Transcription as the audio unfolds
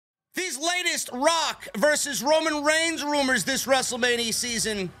latest Rock versus Roman Reigns rumors this WrestleMania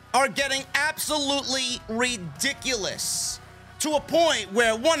season are getting absolutely ridiculous, to a point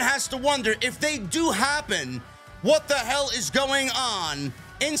where one has to wonder, if they do happen, what the hell is going on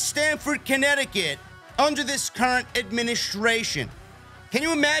in Stamford, Connecticut under this current administration? Can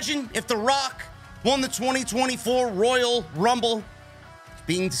you imagine if The Rock won the 2024 Royal Rumble? It's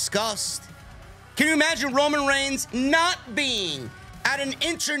being discussed. Can you imagine Roman Reigns not being at an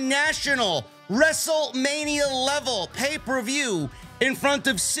international WrestleMania level pay-per-view in front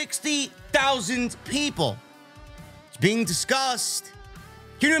of 60,000 people? It's being discussed.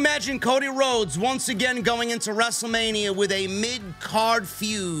 Can you imagine Cody Rhodes once again going into WrestleMania with a mid-card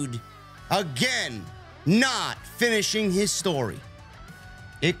feud, again, not finishing his story?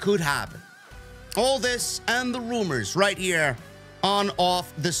 It could happen. All this and the rumors right here on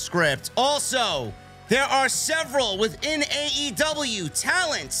Off the Script. Also, there are several within AEW,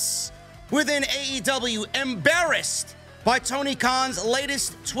 talents within AEW, embarrassed by Tony Khan's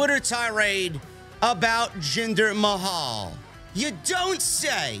latest Twitter tirade about Jinder Mahal. You don't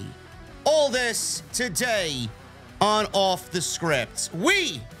say. All this today on Off the Script.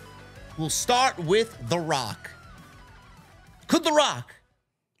 We will start with The Rock. Could The Rock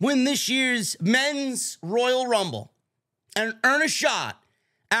win this year's Men's Royal Rumble and earn a shot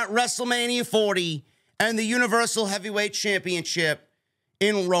at WrestleMania 40 and the Universal Heavyweight Championship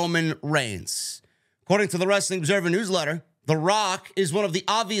in Roman Reigns? According to the Wrestling Observer newsletter, The Rock is one of the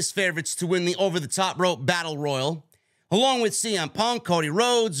obvious favorites to win the over-the-top rope battle royal, along with CM Punk, Cody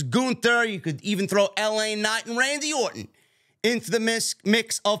Rhodes, Gunther. You could even throw LA Knight and Randy Orton into the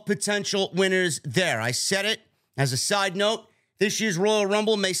mix of potential winners there. I said it as a side note. This year's Royal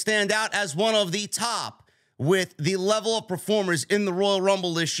Rumble may stand out as one of the top with the level of performers in the Royal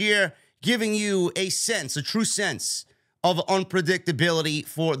Rumble this year, giving you a true sense of unpredictability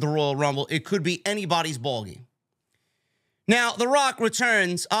for the Royal Rumble. It could be anybody's ballgame. Now, The Rock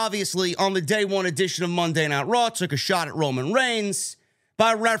returns, obviously, on the day one edition of Monday Night Raw, took a shot at Roman Reigns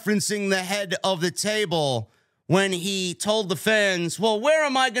by referencing the head of the table when he told the fans, well, where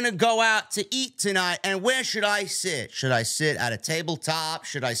am I going to go out to eat tonight, and where should I sit? Should I sit at a tabletop?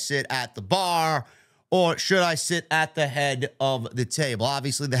 Should I sit at the bar? Or should I sit at the head of the table?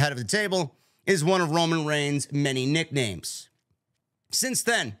 Obviously, the head of the table is one of Roman Reigns' many nicknames. Since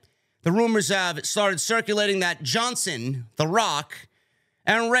then, the rumors have started circulating that Johnson, The Rock,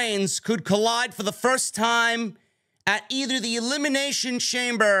 and Reigns could collide for the first time at either the Elimination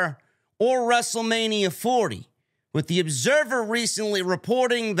Chamber or WrestleMania 40, with the Observer recently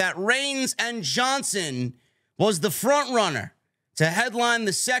reporting that Reigns and Johnson was the frontrunner to headline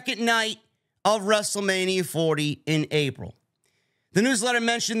the second night of WrestleMania 40 in April. The newsletter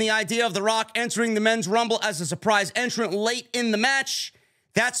mentioned the idea of The Rock entering the Men's Rumble as a surprise entrant late in the match.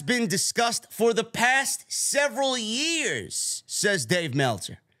 That's been discussed for the past several years, says Dave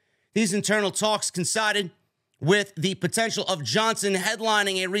Meltzer. These internal talks coincided with the potential of Johnson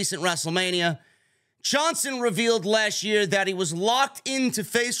headlining a recent WrestleMania. Johnson revealed last year that he was locked in to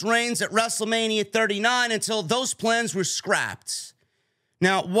face Reigns at WrestleMania 39 until those plans were scrapped.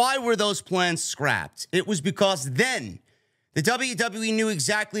 Now, why were those plans scrapped? It was because then the WWE knew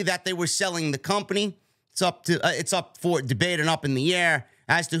exactly that they were selling the company. It's up for debate and up in the air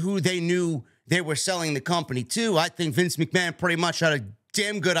as to who they knew they were selling the company to. I think Vince McMahon pretty much had a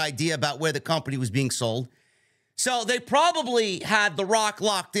damn good idea about where the company was being sold. So they probably had The Rock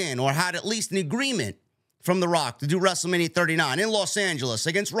locked in, or had at least an agreement from The Rock to do WrestleMania 39 in Los Angeles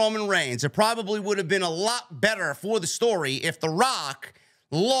against Roman Reigns. It probably would have been a lot better for the story if The Rock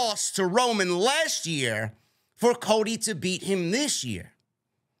lost to Roman last year for Cody to beat him this year.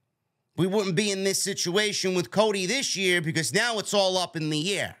 We wouldn't be in this situation with Cody this year because now it's all up in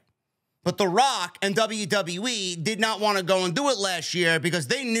the air. But The Rock and WWE did not want to go and do it last year because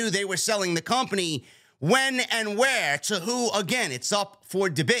they knew they were selling the company. When and where to who, again, it's up for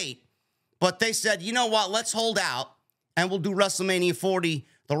debate. But they said, you know what, let's hold out and we'll do WrestleMania 40,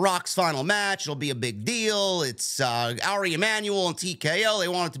 The Rock's final match. It'll be a big deal. It's Ari Emanuel and TKO. They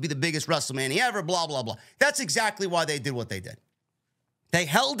want it to be the biggest WrestleMania ever, blah, blah, blah. That's exactly why they did what they did. They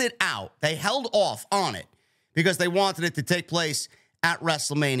held it out. They held off on it because they wanted it to take place at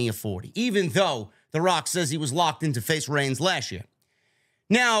WrestleMania 40, even though The Rock says he was locked in to face Reigns last year.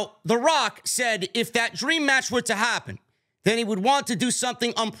 Now, The Rock said if that dream match were to happen, then he would want to do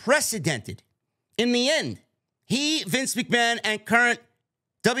something unprecedented. In the end, he, Vince McMahon, and current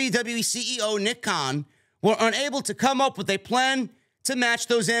WWE CEO Nick Khan were unable to come up with a plan to match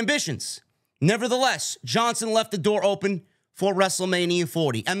those ambitions. Nevertheless, Johnson left the door open for WrestleMania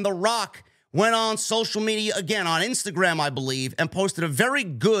 40. And The Rock went on social media again, on Instagram, I believe, and posted a very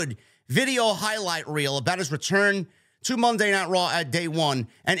good video highlight reel about his return to Monday Night Raw at day one,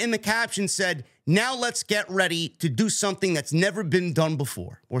 and in the caption said, "Now let's get ready to do something that's never been done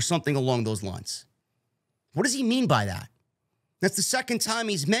before," or something along those lines. What does he mean by that? That's the second time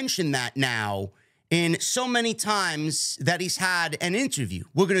he's mentioned that now in so many times that he's had an interview.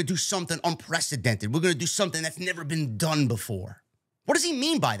 We're going to do something unprecedented. We're going to do something that's never been done before. What does he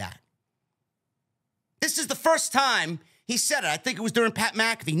mean by that? This is the first time he said it. I think it was during Pat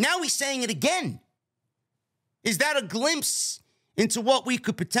McAfee. Now he's saying it again. Is that a glimpse into what we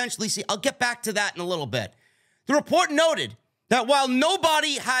could potentially see? I'll get back to that in a little bit. The report noted that while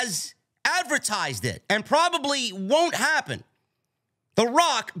nobody has advertised it and probably won't happen, The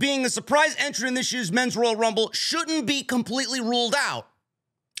Rock being a surprise entrant in this year's Men's Royal Rumble shouldn't be completely ruled out.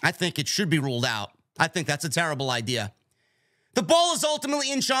 I think it should be ruled out. I think that's a terrible idea. The ball is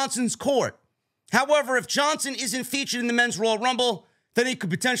ultimately in Johnson's court. However, if Johnson isn't featured in the Men's Royal Rumble, then he could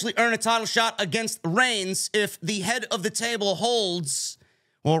potentially earn a title shot against Reigns if the head of the table holds,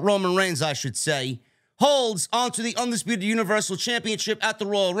 or Roman Reigns, I should say, holds onto the Undisputed Universal Championship at the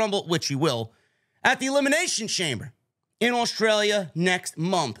Royal Rumble, which he will, at the Elimination Chamber in Australia next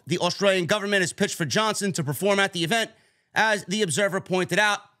month. The Australian government has pitched for Johnson to perform at the event. As the Observer pointed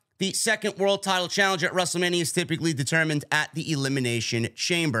out, the second world title challenge at WrestleMania is typically determined at the Elimination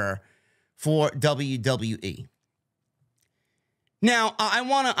Chamber for WWE. Now, I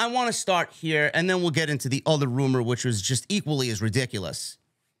want to start here, and then we'll get into the other rumor, which was just equally as ridiculous.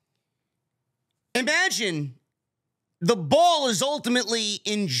 Imagine the ball is ultimately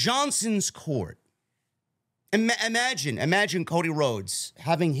in Johnson's court. Imagine Cody Rhodes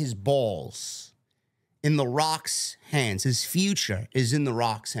having his balls in The Rock's hands. His future is in The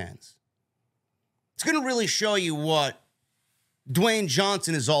Rock's hands. It's going to really show you what Dwayne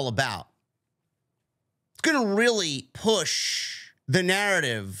Johnson is all about. It's going to really push the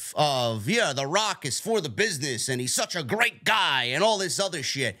narrative of, yeah, The Rock is for the business and he's such a great guy and all this other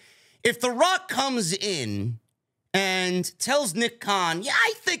shit. If The Rock comes in and tells Nick Khan, yeah,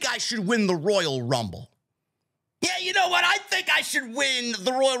 I think I should win the Royal Rumble. Yeah, you know what? I think I should win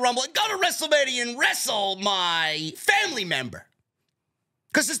the Royal Rumble and go to WrestleMania and wrestle my family member.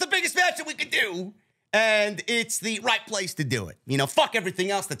 Because it's the biggest match that we could do. And it's the right place to do it. You know, fuck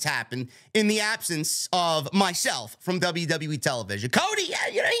everything else that's happened in the absence of myself from WWE television. Cody, yeah,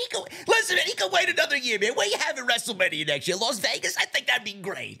 you know, listen, man, he can wait another year, man. Where you having WrestleMania next year? Las Vegas? I think that'd be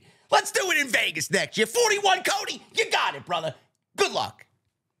great. Let's do it in Vegas next year. 41, Cody, you got it, brother. Good luck.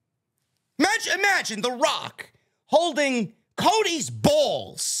 Imagine The Rock holding Cody's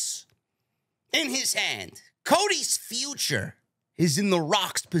balls in his hand. Cody's future is in The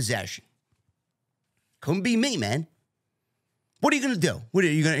Rock's possession. Couldn't be me, man. What are you going to do? What are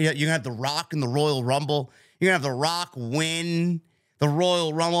you going to have The Rock in the Royal Rumble? You're going to have The Rock win the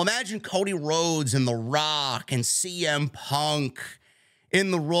Royal Rumble. Imagine Cody Rhodes and The Rock and CM Punk in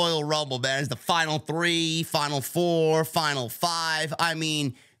the Royal Rumble, man. It's the final 3, final 4, final 5. I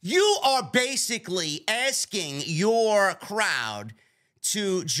mean, you are basically asking your crowd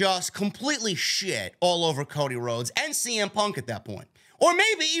to just completely shit all over Cody Rhodes and CM Punk at that point. Or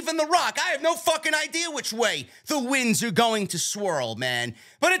maybe even The Rock. I have no fucking idea which way the winds are going to swirl, man.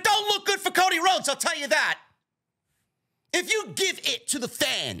 But it don't look good for Cody Rhodes, I'll tell you that. If you give it to the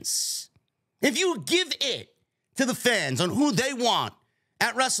fans, if you give it to the fans on who they want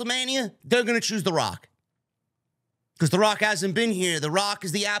at WrestleMania, they're going to choose The Rock. Because The Rock hasn't been here. The Rock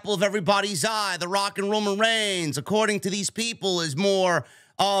is the apple of everybody's eye. The Rock and Roman Reigns, according to these people, is more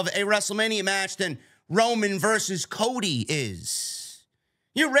of a WrestleMania match than Roman versus Cody is.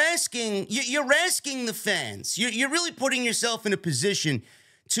 You're asking the fans. You're really putting yourself in a position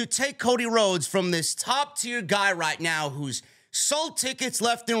to take Cody Rhodes from this top-tier guy right now who's sold tickets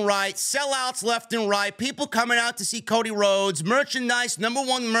left and right, sellouts left and right, people coming out to see Cody Rhodes, merchandise,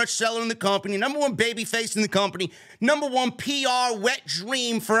 #1 merch seller in the company, #1 babyface in the company, #1 PR wet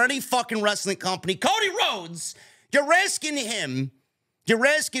dream for any fucking wrestling company. Cody Rhodes, you're asking him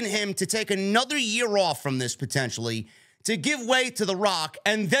to take another year off from this potentially, to give way to The Rock,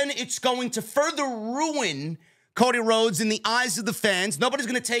 and then it's going to further ruin Cody Rhodes in the eyes of the fans. Nobody's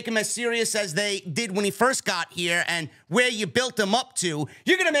going to take him as serious as they did when he first got here and where you built him up to.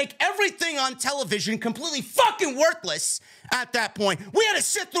 You're going to make everything on television completely fucking worthless at that point. We had to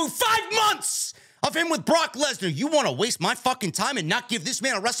sit through 5 months of him with Brock Lesnar. You want to waste my fucking time and not give this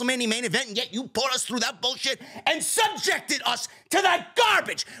man a WrestleMania main event, and yet you put us through that bullshit and subjected us to that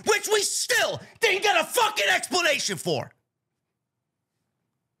garbage, which we still didn't get a fucking explanation for.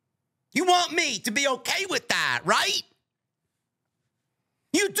 You want me to be okay with that, right?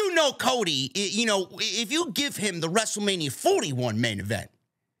 You do know Cody, you know, if you give him the WrestleMania 41 main event,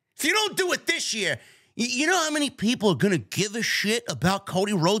 If you don't do it this year, you know how many people are going to give a shit about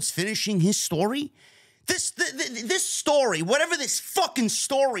Cody Rhodes finishing his story? This story, whatever this fucking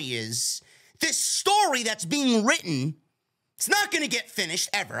story is, this story that's being written, it's not going to get finished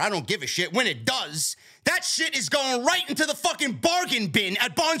ever. I don't give a shit. When it does, that shit is going right into the fucking bargain bin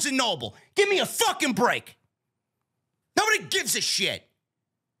at Barnes & Noble. Give me a fucking break. Nobody gives a shit.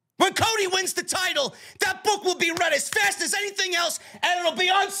 When Cody wins the title, that book will be read as fast as anything else, and it'll be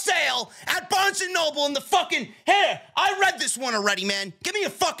on sale at Barnes & Noble in the fucking... Here, I read this one already, man. Give me a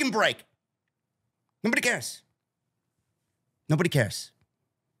fucking break. Nobody cares. Nobody cares.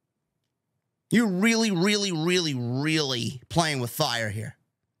 You're really, really, really, really playing with fire here.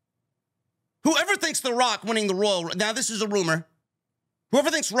 Whoever thinks The Rock winning the Royal... Now, this is a rumor. Whoever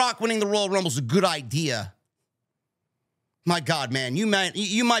thinks Rock winning the Royal Rumble is a good idea... My God, man, you might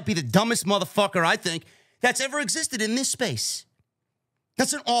be the dumbest motherfucker, I think, that's ever existed in this space.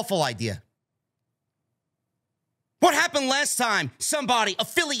 That's an awful idea. What happened last time somebody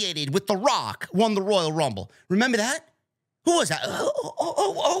affiliated with The Rock won the Royal Rumble? Remember that? Who was that?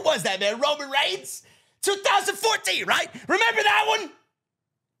 Who was that, man? Roman Reigns? 2014, right? Remember that one?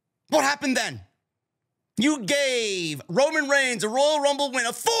 What happened then? You gave Roman Reigns a Royal Rumble win,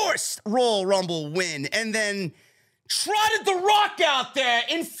 a forced Royal Rumble win, and then... trotted The Rock out there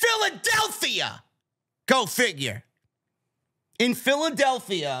in Philadelphia. Go figure. In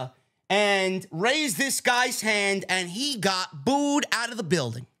Philadelphia, and raised this guy's hand, and he got booed out of the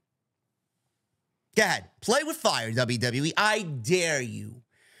building. Go ahead. Play with fire, WWE. I dare you.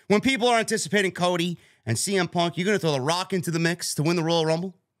 When people are anticipating Cody and CM Punk, you're going to throw The Rock into the mix to win the Royal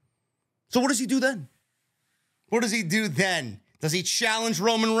Rumble? So what does he do then? What does he do then? Does he challenge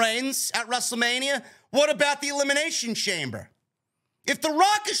Roman Reigns at WrestleMania? What about the Elimination Chamber? If The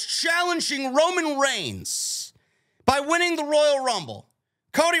Rock is challenging Roman Reigns by winning the Royal Rumble,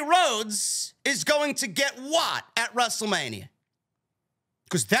 Cody Rhodes is going to get what at WrestleMania?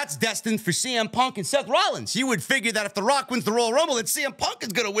 Because that's destined for CM Punk and Seth Rollins. You would figure that if The Rock wins the Royal Rumble, then CM Punk is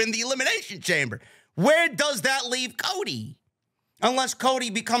going to win the Elimination Chamber. Where does that leave Cody? Unless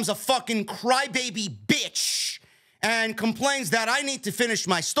Cody becomes a fucking crybaby bitch and complains that I need to finish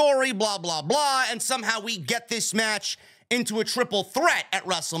my story, blah, blah, blah, and somehow we get this match into a triple threat at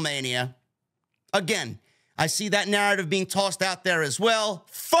WrestleMania. Again, I see that narrative being tossed out there as well.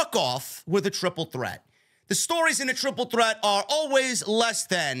 Fuck off with a triple threat. The stories in a triple threat are always less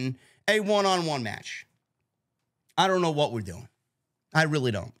than a one-on-one match. I don't know what we're doing. I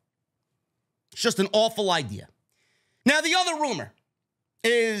really don't. It's just an awful idea. Now, the other rumor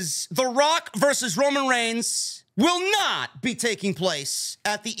is The Rock versus Roman Reigns will not be taking place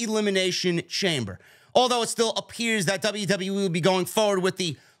at the Elimination Chamber. Although it still appears that WWE will be going forward with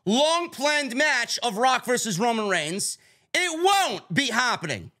the long-planned match of Rock versus Roman Reigns, it won't be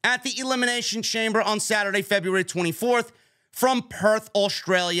happening at the Elimination Chamber on Saturday, February 24th from Perth,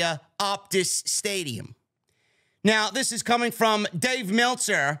 Australia, Optus Stadium. Now, this is coming from Dave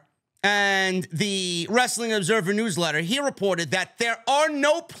Meltzer and the Wrestling Observer newsletter. He reported that there are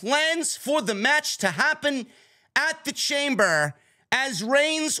no plans for the match to happen at the Chamber, as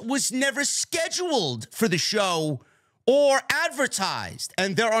Reigns was never scheduled for the show or advertised,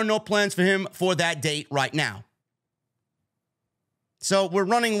 and there are no plans for him for that date right now. So we're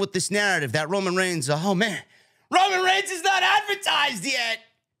running with this narrative that Roman Reigns, oh man, Roman Reigns is not advertised yet.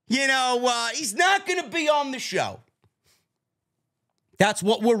 You know, he's not going to be on the show. That's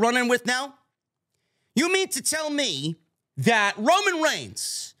what we're running with now? You mean to tell me that Roman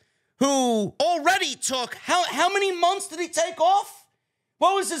Reigns, who already took, how many months did he take off?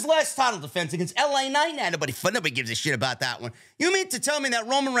 What was his last title defense against LA Knight? Nobody gives a shit about that one. You mean to tell me that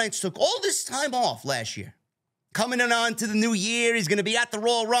Roman Reigns took all this time off last year? Coming on to the new year, he's going to be at the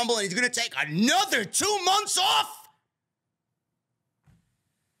Royal Rumble, and he's going to take another 2 months off?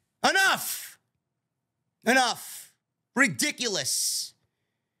 Enough. Enough. Ridiculous.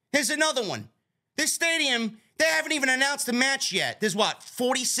 Here's another one. This stadium, they haven't even announced the match yet. There's what,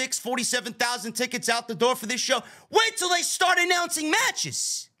 46, 47,000 tickets out the door for this show? Wait till they start announcing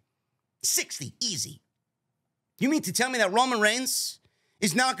matches. 60, easy. You mean to tell me that Roman Reigns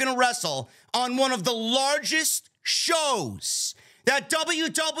is not going to wrestle on one of the largest shows that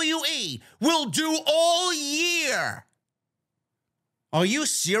WWE will do all year? Are you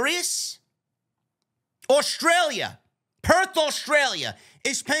serious? Australia, Perth, Australia,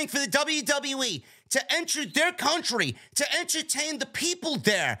 is paying for the WWE to enter their country, to entertain the people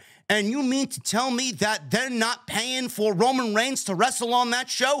there. And you mean to tell me that they're not paying for Roman Reigns to wrestle on that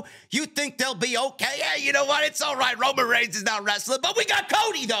show? You think they'll be okay? Yeah, you know what? It's all right. Roman Reigns is not wrestling. But we got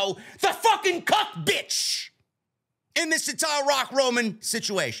Cody, though. The fucking cuck bitch. in this entire Rock-Roman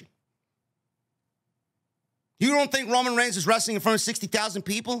situation. You don't think Roman Reigns is wrestling in front of 60,000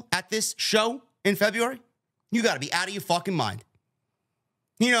 people at this show in February? You got to be out of your fucking mind.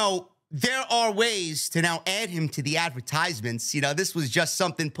 You know, there are ways to now add him to the advertisements. You know, this was just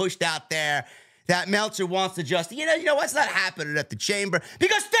something pushed out there that Meltzer wants to just, you know what's not happening at the Chamber?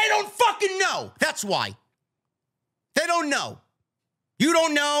 Because they don't fucking know. That's why. They don't know. You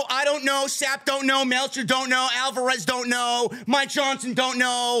don't know. I don't know. Sapp don't know. Meltzer don't know. Alvarez don't know. Mike Johnson don't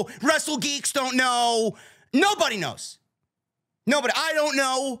know. Wrestle Geeks don't know. Nobody knows. Nobody. I don't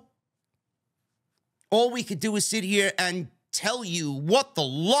know. All we could do is sit here and tell you what the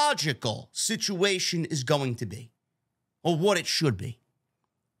logical situation is going to be, or what it should be.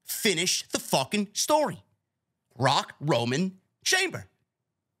 Finish the fucking story. Rock, Roman, Chamber.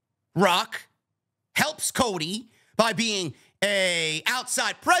 Rock helps Cody by being a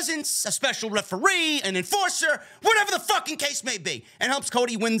outside presence, a special referee, an enforcer, whatever the fucking case may be, and helps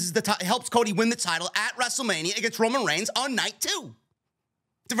Cody win the title at WrestleMania against Roman Reigns on night 2.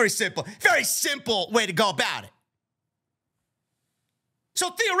 It's a very simple way to go about it. So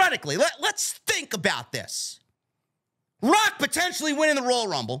theoretically, let's think about this. Rock potentially winning the Royal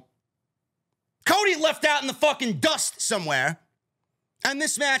Rumble. Cody left out in the fucking dust somewhere. And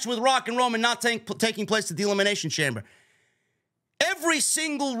this match with Rock and Roman not taking place at the Elimination Chamber. Every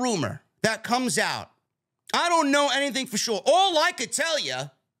single rumor that comes out, I don't know anything for sure. All I could tell you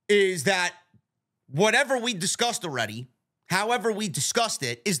is that whatever we discussed already, however we discussed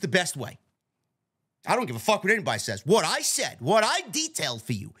it, is the best way. I don't give a fuck what anybody says. What I said, what I detailed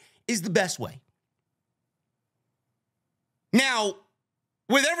for you, is the best way. Now,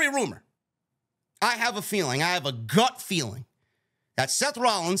 with every rumor, I have a gut feeling that Seth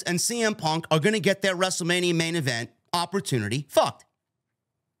Rollins and CM Punk are going to get their WrestleMania main event opportunity fucked.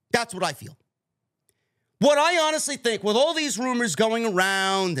 That's what I feel. What I honestly think, with all these rumors going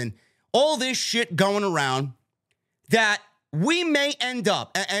around and all this shit going around, that we may end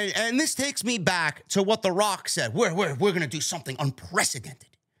up, and this takes me back to what The Rock said, we're going to do something unprecedented.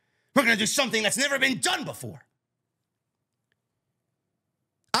 We're going to do something that's never been done before.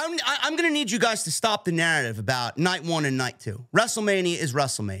 I'm going to need you guys to stop the narrative about night 1 and night 2. WrestleMania is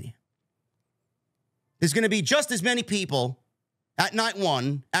WrestleMania. There's going to be just as many people at night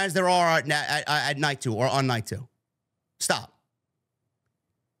 1 as there are at night 2 or on night 2. Stop.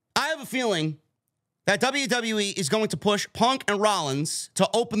 I have a feeling that WWE is going to push Punk and Rollins to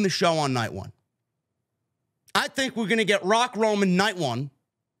open the show on night 1. I think we're going to get Rock Roman night 1.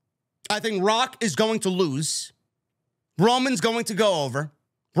 I think Rock is going to lose. Roman's going to go over.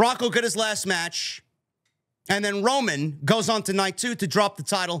 Rock will get his last match. And then Roman goes on to night 2 to drop the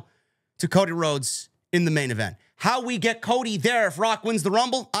title to Cody Rhodes in the main event. How we get Cody there if Rock wins the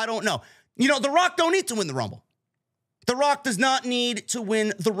Rumble, I don't know. You know, The Rock don't need to win the Rumble. The Rock does not need to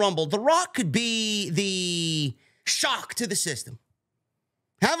win the Rumble. The Rock could be the shock to the system.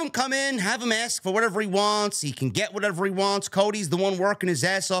 Have him come in, have him ask for whatever he wants. He can get whatever he wants. Cody's the one working his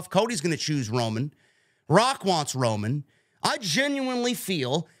ass off. Cody's going to choose Roman. Rock wants Roman. I genuinely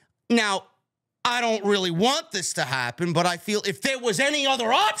feel, now, I don't really want this to happen, but I feel if there was any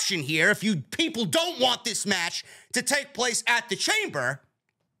other option here, if you people don't want this match to take place at the Chamber,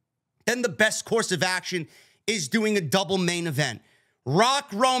 then the best course of action is doing a double main event. Rock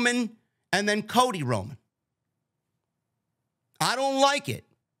Roman and then Cody Roman. I don't like it.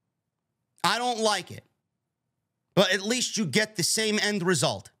 I don't like it. But at least you get the same end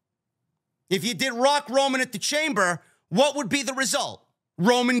result. If you did Rock Roman at the Chamber, what would be the result?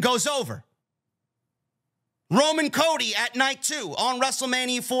 Roman goes over. Roman Cody at night 2 on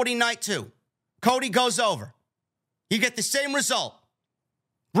WrestleMania 40 night 2. Cody goes over. You get the same result.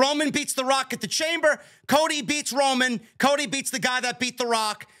 Roman beats The Rock at the Chamber. Cody beats Roman. Cody beats the guy that beat The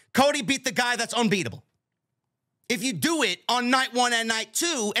Rock. Cody beat the guy that's unbeatable. If you do it on night 1 and night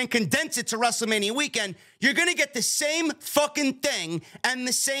 2 and condense it to WrestleMania weekend, you're going to get the same fucking thing and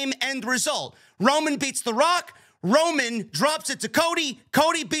the same end result. Roman beats The Rock. Roman drops it to Cody.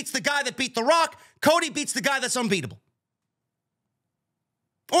 Cody beats the guy that beat The Rock. Cody beats the guy that's unbeatable.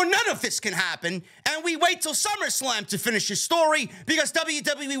 Or none of this can happen, and we wait till SummerSlam to finish his story because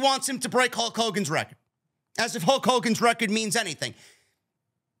WWE wants him to break Hulk Hogan's record. As if Hulk Hogan's record means anything.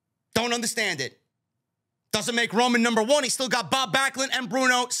 Don't understand it. Doesn't make Roman number 1. He's still got Bob Backlund and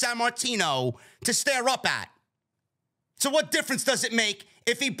Bruno Sammartino to stare up at. So what difference does it make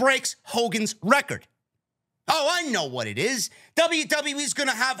if he breaks Hogan's record? Oh, I know what it is. WWE's going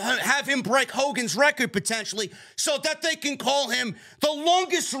to have him break Hogan's record potentially so that they can call him the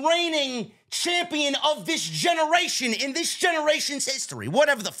longest reigning champion of this generation in this generation's history.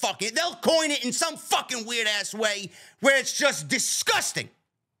 Whatever the fuck it. They'll coin it in some fucking weird-ass way where it's just disgusting.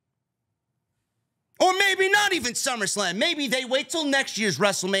 Or maybe not even SummerSlam. Maybe they wait till next year's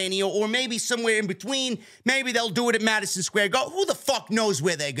WrestleMania or maybe somewhere in between. Maybe they'll do it at Madison Square Garden. Who the fuck knows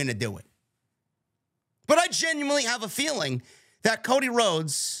where they're going to do it? But I genuinely have a feeling that Cody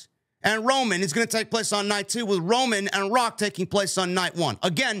Rhodes and Roman is going to take place on night 2 with Roman and Rock taking place on night 1.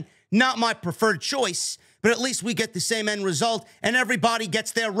 Again, not my preferred choice, but at least we get the same end result and everybody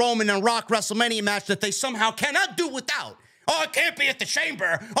gets their Roman and Rock WrestleMania match that they somehow cannot do without. Oh, it can't be at the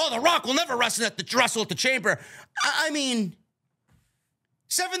Chamber. Oh, The Rock will never wrestle at the Chamber. I mean,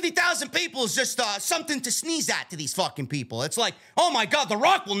 70,000 people is just something to sneeze at to these fucking people. It's like, oh my God, The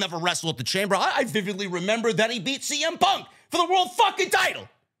Rock will never wrestle at the Chamber. I vividly remember that he beat CM Punk for the world fucking title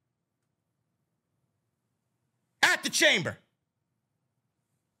at the Chamber.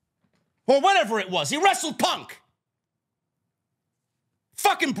 Or whatever it was. He wrestled Punk.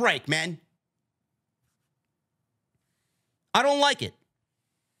 Fucking break, man. I don't like it.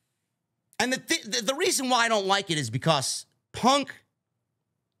 And the reason why I don't like it is because Punk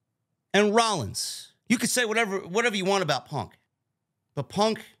and Rollins, you could say whatever you want about Punk, but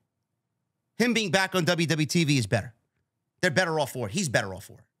Punk, him being back on WWE TV is better. They're better off for it. He's better off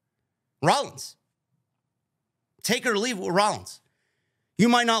for it. Rollins, take it or leave it with Rollins. You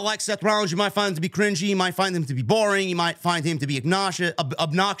might not like Seth Rollins. You might find him to be cringy. You might find him to be boring. You might find him to be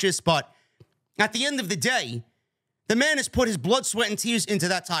obnoxious. But at the end of the day, the man has put his blood, sweat, and tears into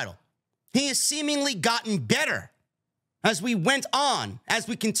that title. He has seemingly gotten better as we went on, as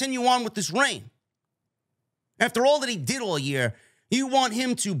we continue on with this reign. After all that he did all year, you want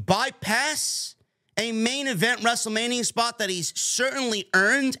him to bypass a main event WrestleMania spot that he's certainly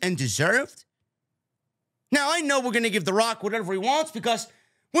earned and deserved? Now, I know we're going to give The Rock whatever he wants because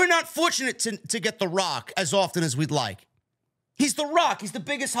we're not fortunate to get The Rock as often as we'd like. He's The Rock. He's the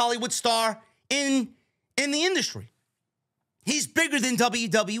biggest Hollywood star in the industry. He's bigger than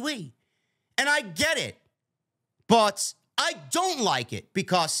WWE. And I get it. But I don't like it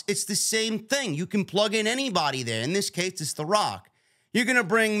because it's the same thing. You can plug in anybody there. In this case, it's The Rock. You're going to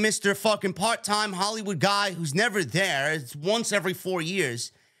bring Mr. fucking part-time Hollywood guy who's never there. It's once every 4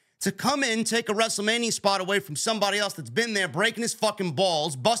 years. To come in, take a WrestleMania spot away from somebody else that's been there, breaking his fucking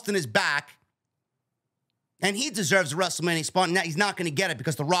balls, busting his back. And he deserves a WrestleMania spot. Now he's not going to get it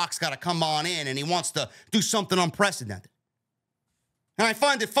because The Rock's got to come on in and he wants to do something unprecedented. And I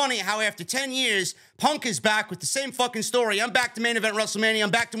find it funny how after 10 years, Punk is back with the same fucking story. I'm back to main event WrestleMania.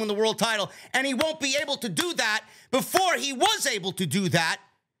 I'm back to win the world title. And he won't be able to do that before he was able to do that.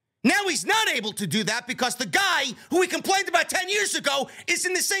 Now he's not able to do that because the guy who he complained about 10 years ago is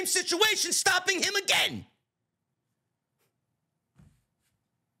in the same situation, stopping him again.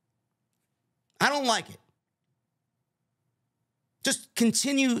 I don't like it. Just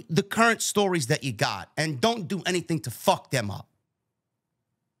continue the current stories that you got and don't do anything to fuck them up.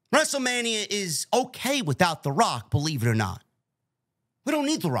 WrestleMania is okay without The Rock, believe it or not. We don't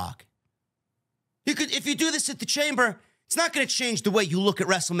need The Rock. If you do this at the Chamber, it's not going to change the way you look at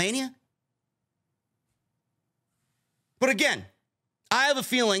WrestleMania. But again, I have a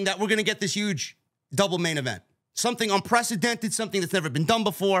feeling that we're going to get this huge double main event. Something unprecedented, something that's never been done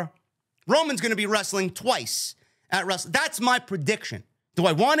before. Roman's going to be wrestling twice at Wrestle. That's my prediction. Do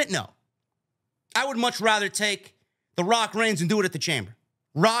I want it? No. I would much rather take The Rock, Reigns, and do it at the Chamber.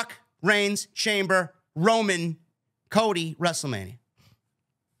 Rock, Reigns, Chamber, Roman, Cody, WrestleMania.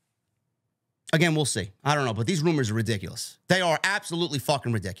 Again, we'll see. I don't know, but these rumors are ridiculous. They are absolutely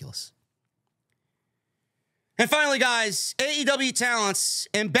fucking ridiculous. And finally, guys, AEW talents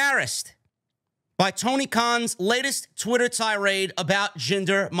embarrassed by Tony Khan's latest Twitter tirade about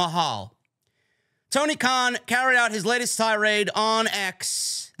Jinder Mahal. Tony Khan carried out his latest tirade on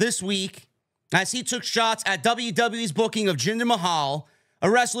X this week as he took shots at WWE's booking of Jinder Mahal, a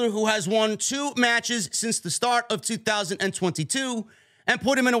wrestler who has won 2 matches since the start of 2022, and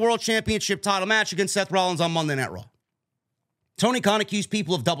put him in a world championship title match against Seth Rollins on Monday Night Raw. Tony Khan accused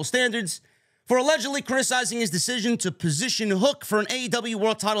people of double standards for allegedly criticizing his decision to position Hook for an AEW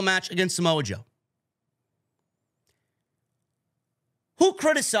world title match against Samoa Joe. Who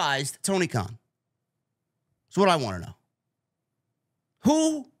criticized Tony Khan? That's what I want to know.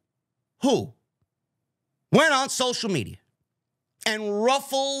 Who went on social media and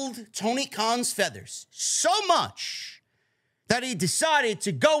ruffled Tony Khan's feathers so much that he decided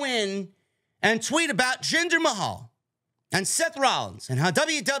to go in and tweet about Jinder Mahal and Seth Rollins and how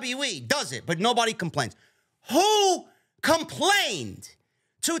WWE does it, but nobody complains? who complained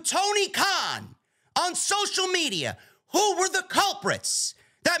to Tony Khan on social media? Who were the culprits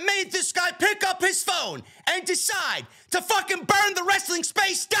that made this guy pick up his phone and decide to fucking burn the wrestling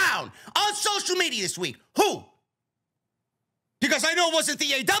space down on social media this week? Who? Because I know it wasn't the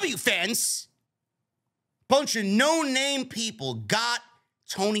AEW fans. Bunch of no-name people got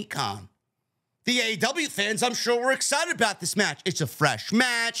Tony Khan. The AEW fans, I'm sure, were excited about this match. It's a fresh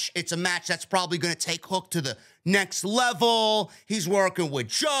match. It's a match that's probably going to take Hook to the next level. He's working with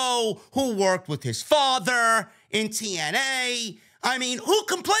Joe, who worked with his father in TNA. I mean, who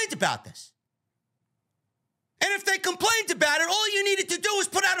complained about this? And if they complained about it, all you needed to do was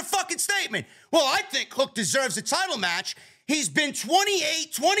put out a fucking statement. Well, I think Hook deserves a title match. He's been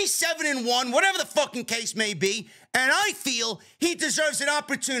 28, 27-1, whatever the fucking case may be, and I feel he deserves an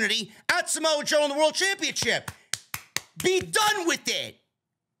opportunity at Samoa Joe in the World Championship. Be done with it.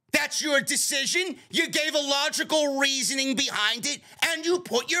 That's your decision. You gave a logical reasoning behind it, and you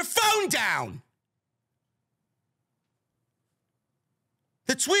put your phone down.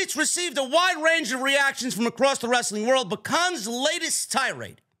 The tweets received a wide range of reactions from across the wrestling world, but Khan's latest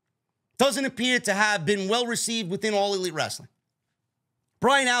tirade doesn't appear to have been well received within All Elite Wrestling.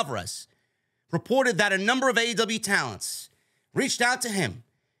 Brian Alvarez reported that a number of AEW talents reached out to him,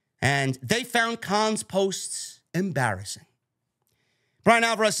 and they found Khan's posts embarrassing. Brian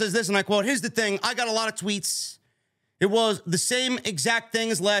Alvarez says this, and I quote, "Here's the thing, I got a lot of tweets. It was the same exact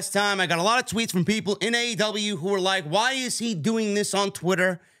thing as last time. I got a lot of tweets from people in AEW who were like, why is he doing this on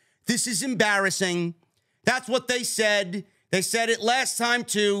Twitter? This is embarrassing." That's what they said. They said it last time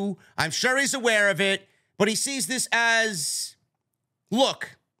too. I'm sure he's aware of it, but he sees this as,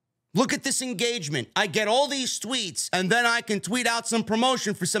 look at this engagement. I get all these tweets, and then I can tweet out some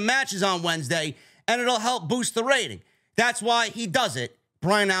promotion for some matches on Wednesday, and it'll help boost the rating. That's why he does it,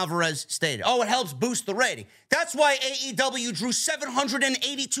 Brian Alvarez stated. Oh, it helps boost the rating. That's why AEW drew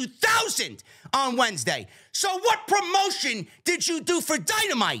 782,000 on Wednesday. So what promotion did you do for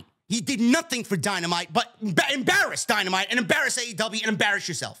Dynamite? You did nothing for Dynamite, but embarrass Dynamite and embarrass AEW and embarrass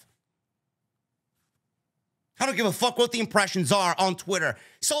yourself. I don't give a fuck what the impressions are on Twitter.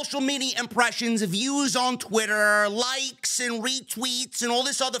 Social media impressions, views on Twitter, likes and retweets and all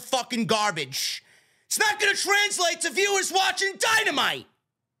this other fucking garbage. It's not going to translate to viewers watching Dynamite.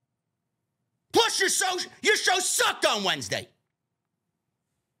 Plus, your show sucked on Wednesday.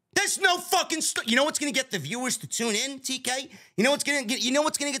 There's no fucking you know what's going to get the viewers to tune in, TK? You know what's going to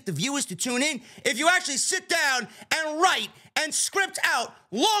get the viewers to tune in? If you actually sit down and write and script out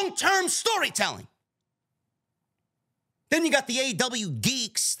long-term storytelling. Then you got the AEW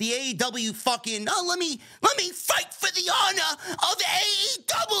geeks, the AEW fucking, oh, let me fight for the honor of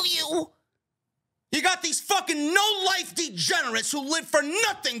AEW. You got these fucking no-life degenerates who live for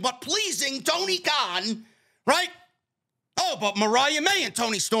nothing but pleasing Tony Khan, right? Oh, but Mariah May and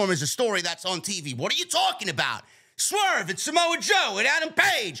Tony Storm is a story that's on TV. What are you talking about? Swerve and Samoa Joe and Adam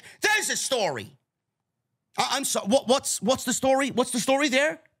Page. There's a story. I'm sorry. What's the story? What's the story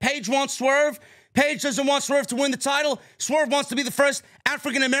there? Page wants Swerve. Page doesn't want Swerve to win the title. Swerve wants to be the first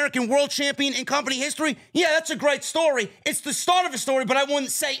African-American world champion in company history. Yeah, that's a great story. It's the start of a story, but I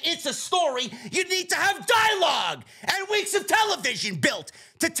wouldn't say it's a story. You need to have dialogue and weeks of television built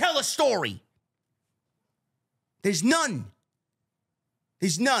to tell a story. There's none.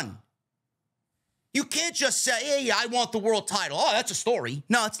 There's none. You can't just say, hey, I want the world title. Oh, that's a story.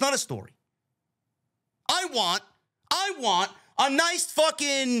 No, it's not a story. I want a nice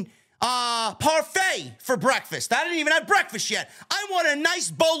fucking parfait for breakfast. I didn't even have breakfast yet. I want a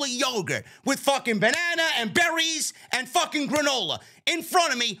nice bowl of yogurt with fucking banana and berries and fucking granola in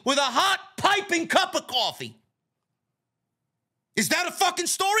front of me with a hot piping cup of coffee. Is that a fucking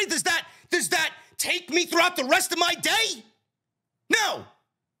story? Does that take me throughout the rest of my day? No.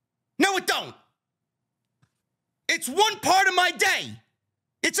 No, it don't. It's one part of my day.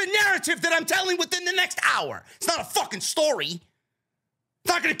 It's a narrative that I'm telling within the next hour. It's not a fucking story.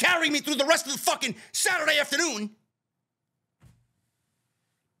 It's not going to carry me through the rest of the fucking Saturday afternoon.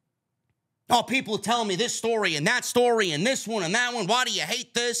 Oh, people are telling me this story and this one and that one. Why do you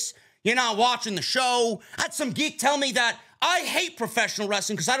hate this? You're not watching the show. I had some geek tell me that I hate professional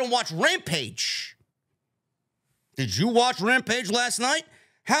wrestling because I don't watch Rampage. Did you watch Rampage last night?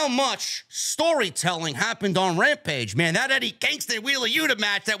 How much storytelling happened on Rampage, man? That Eddie Kingston Wheeler Yuta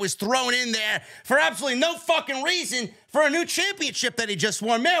match that was thrown in there for absolutely no fucking reason for a new championship that he just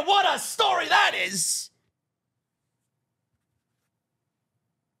won. Man, what a story that is.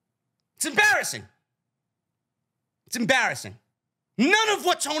 It's embarrassing. It's embarrassing. None of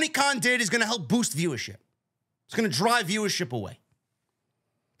what Tony Khan did is going to help boost viewership. It's going to drive viewership away.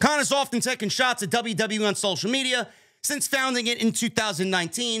 Khan has often taken shots at WWE on social media since founding it in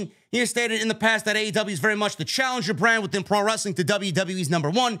 2019. He has stated in the past that AEW is very much the challenger brand within pro wrestling to WWE's number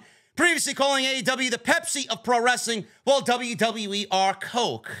one, previously calling AEW the Pepsi of pro wrestling, while WWE are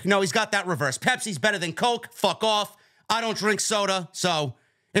Coke. No, he's got that reversed. Pepsi's better than Coke. Fuck off. I don't drink soda, so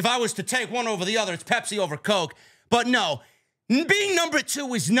if I was to take one over the other, it's Pepsi over Coke. But no, being number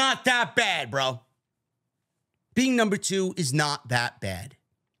two is not that bad, bro. Being number two is not that bad.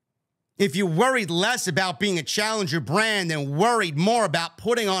 If you worried less about being a challenger brand and worried more about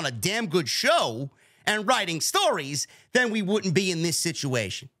putting on a damn good show and writing stories, then we wouldn't be in this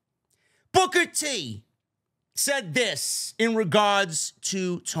situation. Booker T said this in regards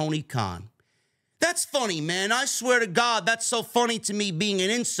to Tony Khan. That's funny, man. I swear to God, that's so funny to me being an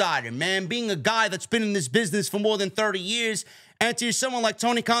insider, man. Being a guy that's been in this business for more than 30 years. And to hear someone like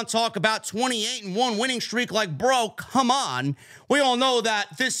Tony Khan talk about 28-1 winning streak, like, bro, come on. We all know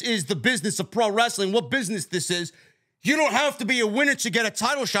that this is the business of pro wrestling. What business this is. You don't have to be a winner to get a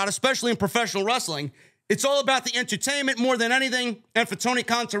title shot, especially in professional wrestling. It's all about the entertainment more than anything. And for Tony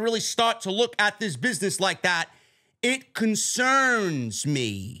Khan to really start to look at this business like that, it concerns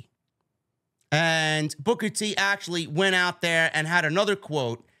me. And Booker T actually went out there and had another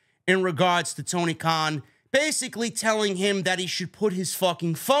quote in regards to Tony Khan, basically telling him that he should put his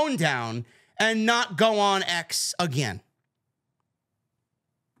fucking phone down and not go on X again.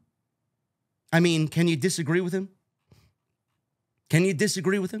 I mean, can you disagree with him? Can you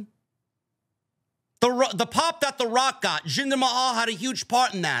disagree with him? The pop that The Rock got, Jinder Mahal had a huge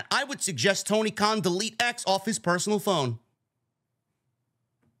part in that. I would suggest Tony Khan delete X off his personal phone.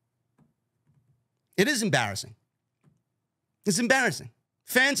 It is embarrassing. It's embarrassing.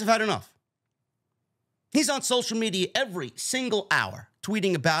 Fans have had enough. He's on social media every single hour,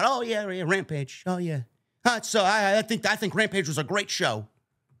 tweeting about, oh, yeah, Rampage. Oh, yeah. So I think Rampage was a great show.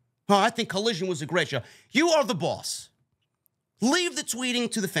 Oh, I think Collision was a great show. You are the boss. Leave the tweeting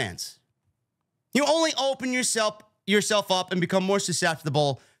to the fans. You only open yourself up and become more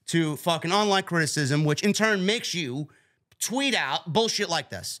susceptible to fucking online criticism, which in turn makes you tweet out bullshit like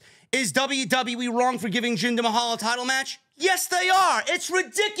this. Is WWE wrong for giving Jinder Mahal a title match? Yes, they are. It's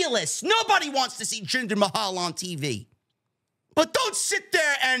ridiculous. Nobody wants to see Jinder Mahal on TV. But don't sit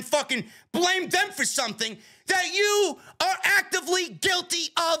there and fucking blame them for something that you are actively guilty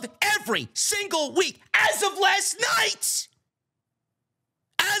of every single week as of last night.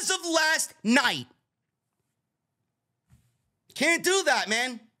 As of last night. Can't do that,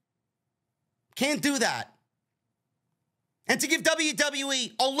 man. Can't do that. And to give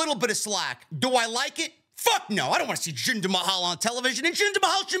WWE a little bit of slack, do I like it? Fuck no. I don't want to see Jinder Mahal on television, and Jinder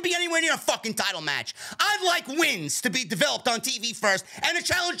Mahal shouldn't be anywhere near a fucking title match. I'd like wins to be developed on TV first and a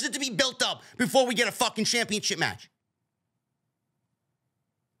challenge to be built up before we get a fucking championship match.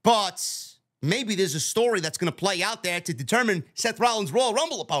 But maybe there's a story that's going to play out there to determine Seth Rollins' Royal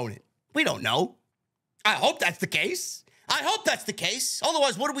Rumble opponent. We don't know. I hope that's the case. I hope that's the case.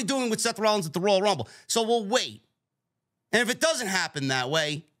 Otherwise, what are we doing with Seth Rollins at the Royal Rumble? So we'll wait. And if it doesn't happen that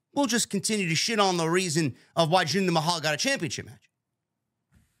way, we'll just continue to shit on the reason of why Jinder Mahal got a championship match.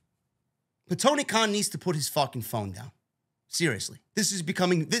 But Tony Khan needs to put his fucking phone down. Seriously. This is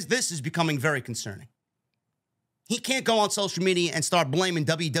becoming very concerning. He can't go on social media and start blaming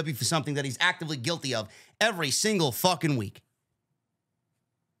WWE for something that he's actively guilty of every single fucking week.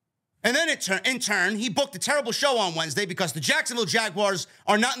 And then in turn, he booked a terrible show on Wednesday because the Jacksonville Jaguars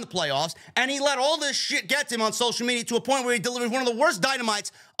are not in the playoffs, and he let all this shit get to him on social media to a point where he delivered one of the worst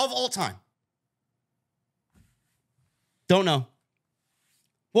dynamites of all time. Don't know.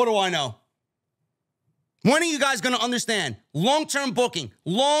 What do I know? When are you guys going to understand? Long-term booking,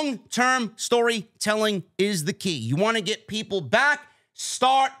 long-term storytelling is the key. You want to get people back?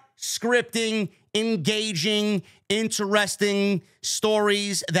 Start scripting engaging, interesting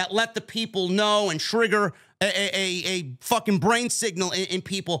stories that let the people know and trigger a fucking brain signal in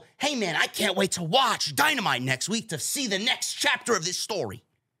people. Hey, man, I can't wait to watch Dynamite next week to see the next chapter of this story.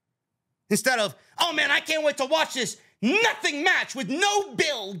 Instead of, oh, man, I can't wait to watch this nothing match with no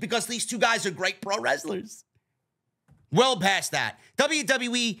build because these two guys are great pro wrestlers. Well past that.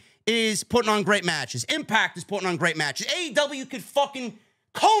 WWE is putting on great matches. Impact is putting on great matches. AEW could fucking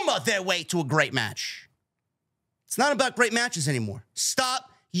coma their way to a great match. It's not about great matches anymore. Stop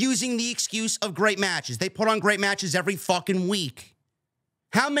using the excuse of great matches. They put on great matches every fucking week.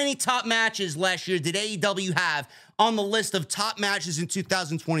 How many top matches last year did AEW have on the list of top matches in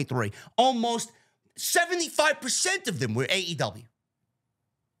 2023? Almost 75% of them were AEW.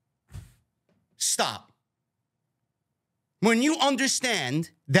 Stop. When you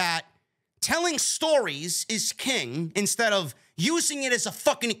understand that telling stories is king instead of using it as a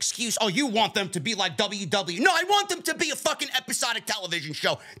fucking excuse. Oh, you want them to be like WWE. No, I want them to be a fucking episodic television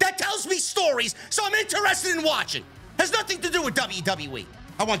show that tells me stories, so I'm interested in watching. Has nothing to do with WWE.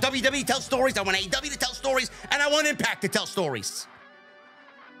 I want WWE to tell stories, I want AEW to tell stories, and I want Impact to tell stories.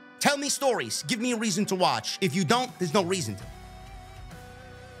 Tell me stories. Give me a reason to watch. If you don't, there's no reason to.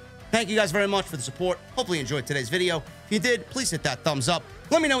 Thank you guys very much for the support. Hopefully you enjoyed today's video. If you did, please hit that thumbs up.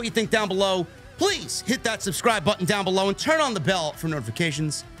 Let me know what you think down below. Please hit that subscribe button down below and turn on the bell for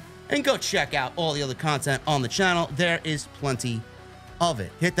notifications. And go check out all the other content on the channel. There is plenty of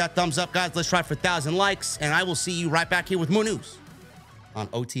it. Hit that thumbs up, guys. Let's try for 1,000 likes. And I will see you right back here with more news on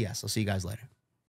OTS. I'll see you guys later.